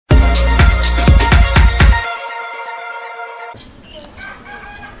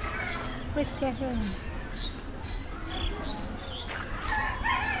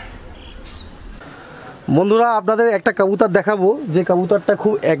বন্ধুরা আপনাদের একটা কবুতর দেখাবো যে কবুতরটা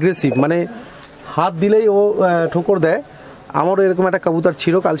খুব অ্যাগ্রেসিভ, মানে হাত দিলেই ও ঠোকর দেয়। আমারও এরকম একটা কবুতর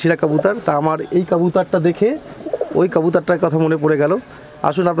ছিল, কালশিরা কবুতর। তা আমার এই কবুতরটা দেখে ওই কবুতরটার কথা মনে পড়ে গেল।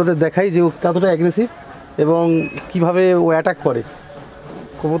 আসুন আপনাদের দেখাই যে ও কতটা অ্যাগ্রেসিভ এবং কিভাবে ও অ্যাটাক করে।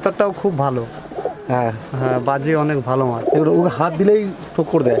 কবুতরটাও খুব ভালো, হ্যাঁ হ্যাঁ, বাজি অনেক ভালো মার। এবার ওকে হাত দিলেই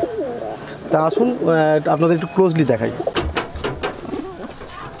ঠোকর দেয়। তা আসুন আপনাদের একটু ক্লোজলি দেখাই।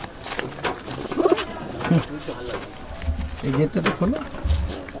 এই গেটটা তো খোলো।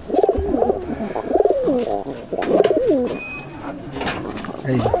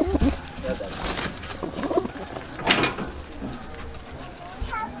 এই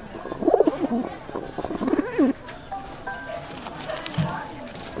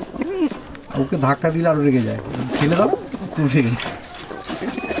ওকে ধাক্কা দিলে আরো রেগে যায়, ছেলে দাও তুলসে গেলে।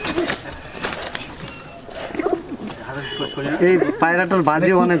 এই পায়রাটার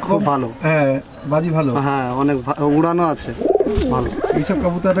বাজি অনেক খুব ভালো। হ্যাঁ বাজি ভালো, হ্যাঁ অনেক উড়ানো আছে ভালো। এইসব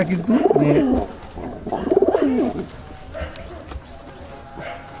কবুতরটা কিন্তু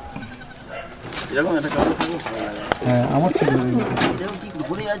হ্যাঁ আমার ছেলে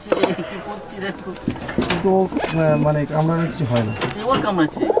কিন্তু মানে কামড়ানোর কিছু হয় না।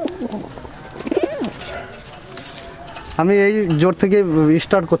 আমি এই জোর থেকে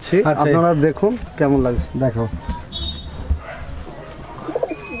স্টার্ট করছি, আপনারা দেখুন কেমন লাগছে। দেখো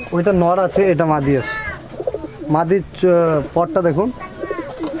ওইটা নর আছে, এটা মাদি আছে। মাদির পরটা দেখুন,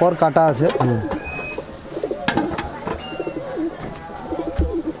 পর কাটা আছে।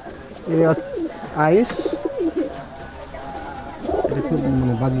 আইস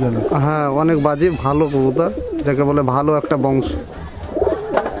বাজি ভালো, হ্যাঁ অনেক বাজি, ভালো কবুতর, যাকে বলে ভালো একটা বংশ।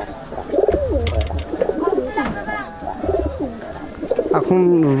 এখন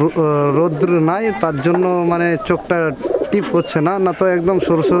রৌদ্র নাই, তার জন্য মানে চোখটা টিপ হচ্ছে না, না তো একদম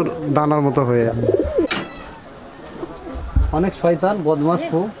সরু সরু দানার মতো হয়ে যাবে। অনেক শয়তান বদমাশ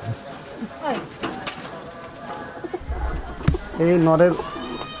খুব। এই নরের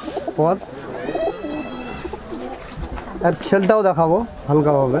পথ আর খেলটাও দেখাবো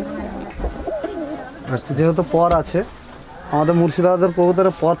হালকাভাবে। আচ্ছা, যেহেতু পর আছে, আমাদের মুর্শিদাবাদের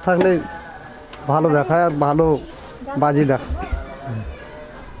কবুতরের পর থাকলে ভালো দেখায় আর ভালো বাজি দেখায়।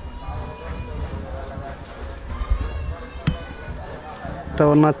 এটা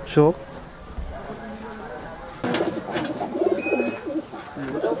ওনার চোখ।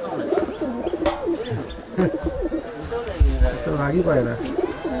 রাগি পায় না।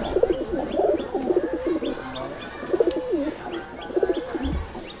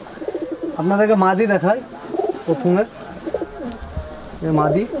 আপনাদেরকে মাদি দেখায় প্রথমে,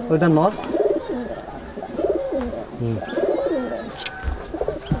 মাদি ওইটা নর।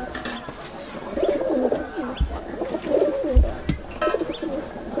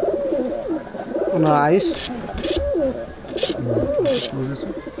 আইস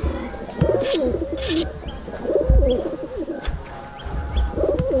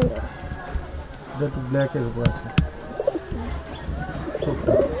ব্ল্যাকের উপর আছে,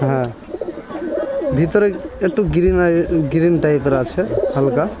 হ্যাঁ ভিতরে একটু গ্রিন গ্রিন টাইপের আছে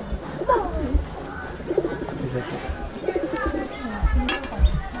হালকা।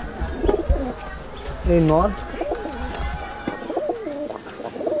 এই নর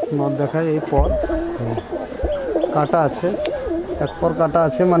দেখায়, এই পর কাটা আছে, এক পর কাটা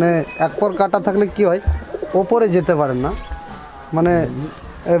আছে। মানে এক পর কাটা থাকলে কি হয়, ওপরে যেতে পারেন না, মানে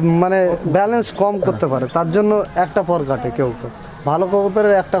মানে ব্যালেন্স কম করতে পারে, তার জন্য একটা পর কাটে। কেউ ভালো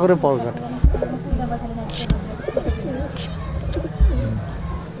কবুতরের একটা করে পর কাটে।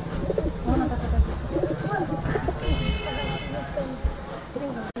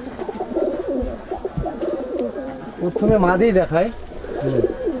 প্রথমে মাদি দেখায়,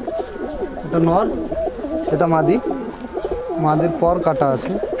 এটা নর, এটা মাদি। মাদির পর কাটা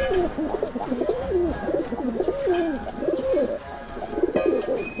আছে।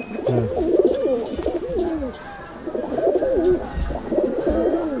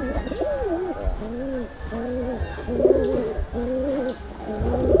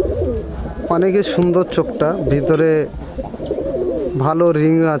 অনেকই সুন্দর চোখটা, ভিতরে ভালো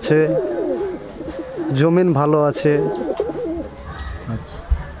রিং আছে, জমিন ভালো আছে।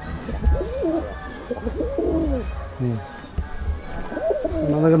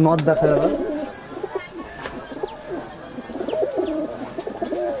 আমাদেরকে নদ দেখা যাবে।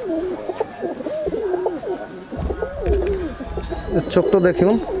 চোখটা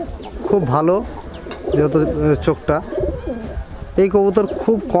দেখুন, খুব ভালো, যেহেতু চোখটা। এই কবুতর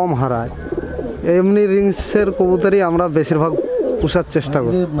খুব কম হারায়, এমনি রিংসের কবুতরই আমরা বেশিরভাগ পোষার চেষ্টা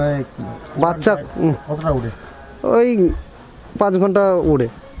করি। বাচ্চা কতটা উড়ে? ওই 5 ঘন্টা উড়ে।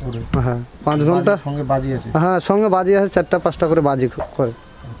 হ্যাঁ 5 ঘন্টা। সঙ্গে বাজি আছে? হ্যাঁ সঙ্গে বাজি আছে, 4টা 5টা করে বাজি করে।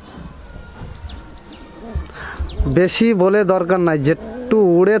 বেশি বলে দরকার নাই, যেটু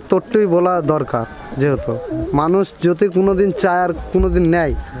উড়ে তটুই বলা দরকার। যেহেতু মানুষ যদি কোনোদিন চায় আর কোনোদিন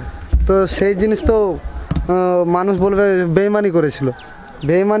নেয়, তো সেই জিনিস তো মানুষ বলবে বেইমানি করেছিল।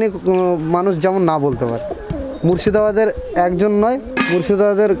 বেইমানি মানুষ যেমন না বলতে পারে। মুর্শিদাবাদের একজন নয়,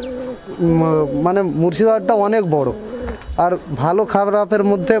 মুর্শিদাবাদের মানে মুর্শিদাবাদটা অনেক বড়, আর ভালো খারাপের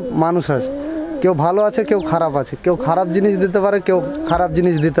মধ্যে মানুষ আছে। কেউ ভালো আছে, কেউ খারাপ আছে, কেউ খারাপ জিনিস দিতে পারে, কেউ খারাপ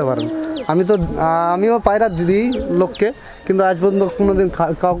জিনিস দিতে পারে না। আমিও পায়রা দিই লোককে, কিন্তু আজ পর্যন্ত কোনোদিন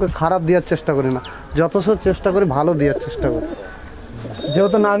কাউকে খারাপ দেওয়ার চেষ্টা করি না। যথেষ্ট চেষ্টা করি ভালো দেওয়ার চেষ্টা করি।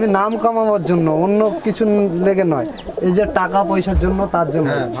 যেহেতু না আমি নাম কামাবার জন্য, অন্য কিছু লেগে নয়, এই যে টাকা পয়সার জন্য, তার জন্য।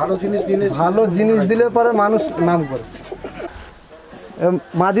 ভালো জিনিস দিলে পরে মানুষ নাম করে।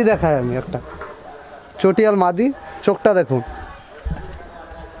 মাদি দেখায় আমি একটা চটিয়াল মাদি, চোখটা দেখুন।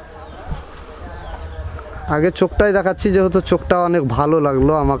 আগে চোখটাই দেখাচ্ছি, যেহেতু চোখটা অনেক ভালো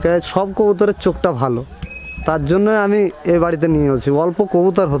লাগলো আমাকে। সব কবুতরের চোখটা ভালো, তার জন্য আমি এই বাড়িতে নিয়ে এসেছি। অল্প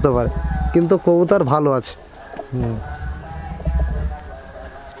কবুতর হতে পারে, কিন্তু কবুতর ভালো আছে।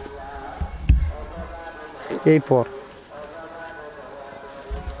 এই পর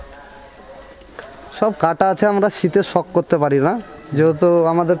সব কাটা আছে, আমরা শীতে শখ করতে পারি না, যেহেতু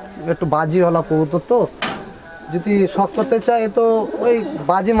আমাদের একটু বাজিওয়ালা কবুতর, তো যদি শখ করতে চাই তো ওই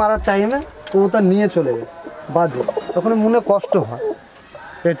বাজি মারার টাইমে কবুতর নিয়ে চলে যায় বাজি, তখন মনে কষ্ট হয়।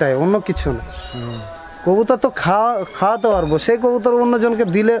 এটাই, অন্য কিছু না। কবুতর তো খাওয়াতে পারবো, সেই কবুতর অন্যজনকে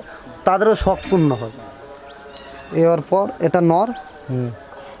দিলে তাদেরও শখ পূর্ণ হবে। এর পর এটা নর।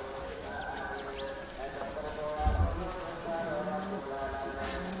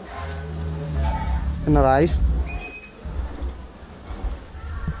 রাইস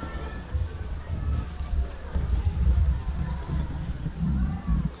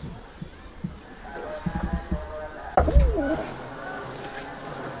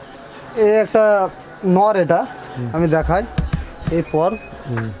এই একটা নর, এটা আমি দেখাই। এই পর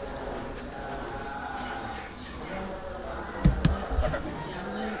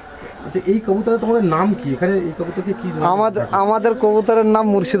এই কবুতরের তোমাদের নাম কি? এখানে এই কবুতরকে কি? আমাদের কবুতরের নাম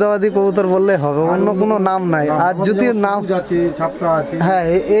মুর্শিদাবাদী কবুতর বললে হবে, অন্য কোনো নাম নাই। আর যদি নাম আছে, ছাপকা আছে, হ্যাঁ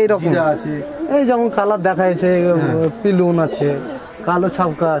এইরকম আছে, এই যেমন কালার দেখাইছে, পিলুন আছে, কালো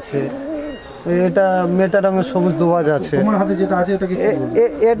ছাপকা আছে, এটা মেটা রঙের সবুজ দুবাজ আছে। তোমার হাতে যেটা আছে ওটা কি?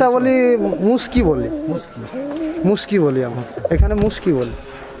 এটা বলি মুস্কি বলি। মুস্কি বলি আমরা এখানে, মুস্কি বলি।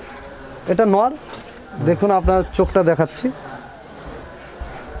 এটা নর, দেখুন আপনার চোখটা দেখাচ্ছি।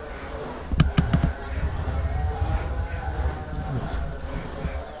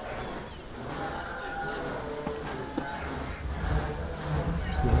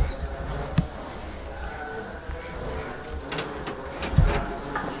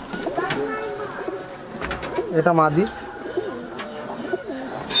 এটা মাদি।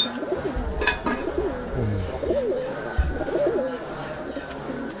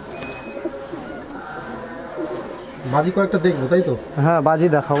 বাজি কয়েকটা দেখবো, তাই তো? হ্যাঁ বাজি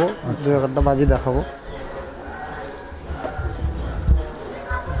দেখাবো, দু একটা বাজি দেখাবো।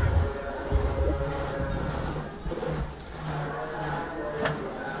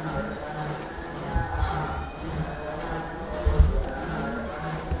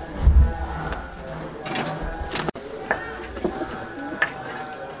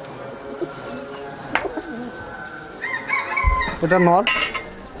 এটা নর।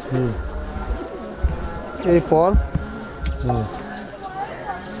 এই পর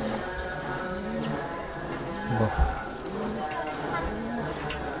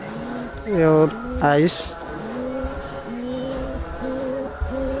আইস।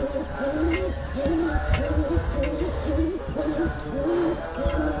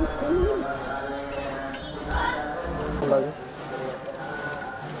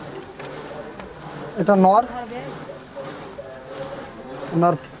 এটা নর।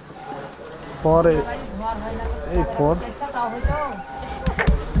 ওনার পরে এই পর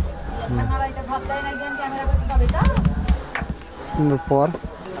পর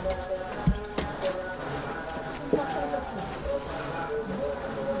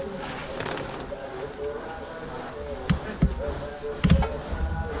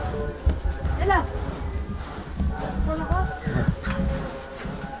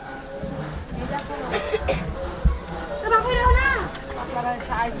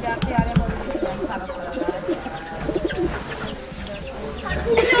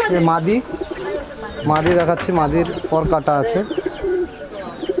মাদি। মাদি দেখাচ্ছি, মাদির পর কাটা আছে।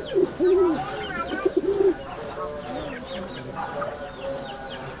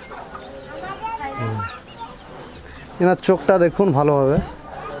 এনার চোখটা দেখুন ভালোভাবে।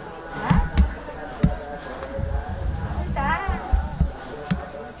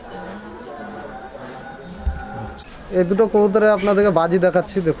 এই দুটো কবুতরে আপনাদেরকে বাজি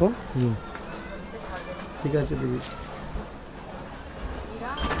দেখাচ্ছি, দেখুন। ঠিক আছে দিদি।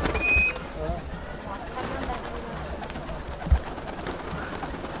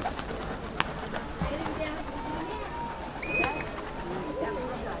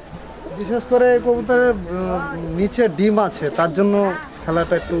 বিশেষ করে এই কবুতরের নিচে ডিম আছে, তার জন্য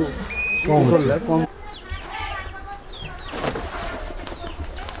খেলাটা একটু কম করলে কম।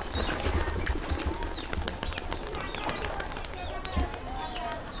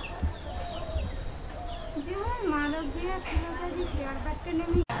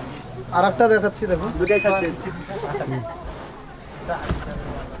 আর একটা দেখাচ্ছি, দেখুন।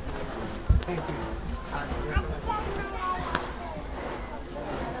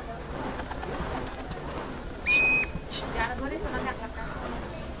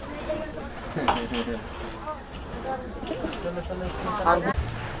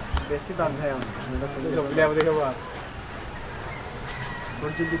 বেশি দাম ভাই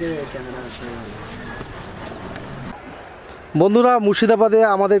বন্ধুরা, মুর্শিদাবাদে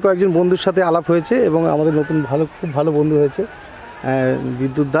আমাদের কয়েকজন বন্ধুর সাথে আলাপ হয়েছে এবং আমাদের নতুন খুব ভালো বন্ধু হয়েছে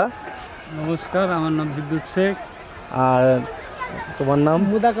বিদ্যুৎ দা। নমস্কার, আমার নাম বিদ্যুৎ শেখ। আর তোমার নাম?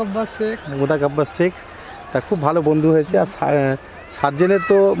 আব্বাস শেখ। আব্বাস শেখ। তা খুব ভালো বন্ধু হয়েছে। আর সার্জেনের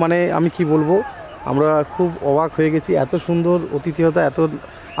তো মানে আমি কি বলবো, আমরা খুব অবাক হয়ে গেছি। এত সুন্দর অতিথিয়তা, এত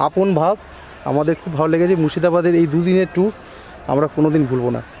আপন ভাব, আমাদের খুব ভালো লেগেছে। মুর্শিদাবাদের এই দুদিনের ট্যুর আমরা কোনোদিন ভুলবো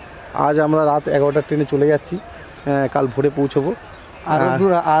না। আজ আমরা রাত 11টার ট্রেনে চলে যাচ্ছি, কাল ভোরে পৌঁছবো।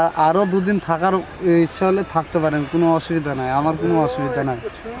 আরও দুদিন থাকার ইচ্ছা হলে থাকতে পারেন, কোনো অসুবিধা নাই, আমার কোনো অসুবিধা নাই।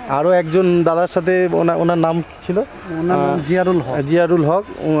 আরও একজন দাদার সাথে, ওনার নাম ছিল ওনার নাম জিয়ারুল হক।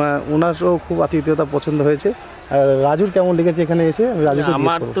 ওনারও খুব আতিথেয়তা পছন্দ হয়েছে। রাজুর কেমন লেগেছে এখানে এসে?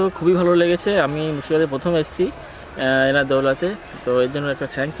 আমার তো খুবই ভালো লেগেছে। আমি মুর্শিদাবাদে প্রথম এসেছি এনার দৌলতে, তো এর জন্য একটা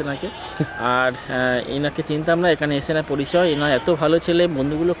থ্যাঙ্কস এনাকে। আর এনাকে চিনতাম না, এখানে এসে না পরিচয়। এনার এত ভালো ছেলে,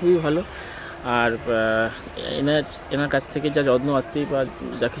 বন্ধুগুলো খুবই ভালো। আর এনার কাছ থেকে যা যত্ন আত্মি বা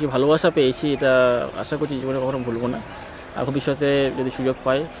যা কিছু ভালোবাসা পেয়েছি, এটা আশা করছি জীবনে কখনো ভুলবো না। আর ভবিষ্যতে যদি সুযোগ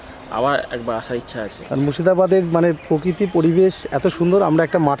পাই আবার একবার আসার ইচ্ছা আছে। আর মুর্শিদাবাদের মানে প্রকৃতি পরিবেশ এত সুন্দর। আমরা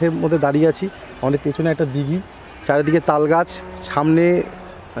একটা মাঠের মধ্যে দাঁড়িয়ে আছি, আমাদের পেছনে একটা দিঘি, চারিদিকে তাল গাছ, সামনে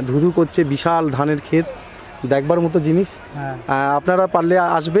ধুধু করছে বিশাল ধানের ক্ষেত, দেখবার মতো জিনিস। আপনারা পারলে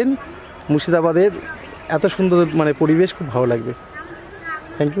আসবেন মুর্শিদাবাদের, এত সুন্দর মানে পরিবেশ, খুব ভালো লাগবে।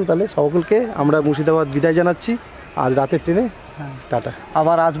 Thank you. তাহলে সকলকে আমরা মুর্শিদাবাদ বিদায় জানাচ্ছি আজ রাতের ট্রেনে। টাটা।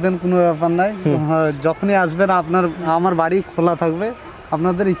 আবার আসবেন, কোনো ব্যাপার নাই। যখনই আসবেন আমার বাড়ি খোলা থাকবে,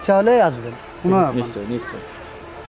 আপনাদের ইচ্ছা হলে আসবেন, কোনো ব্যাপার না। নিশ্চয় নিশ্চয়।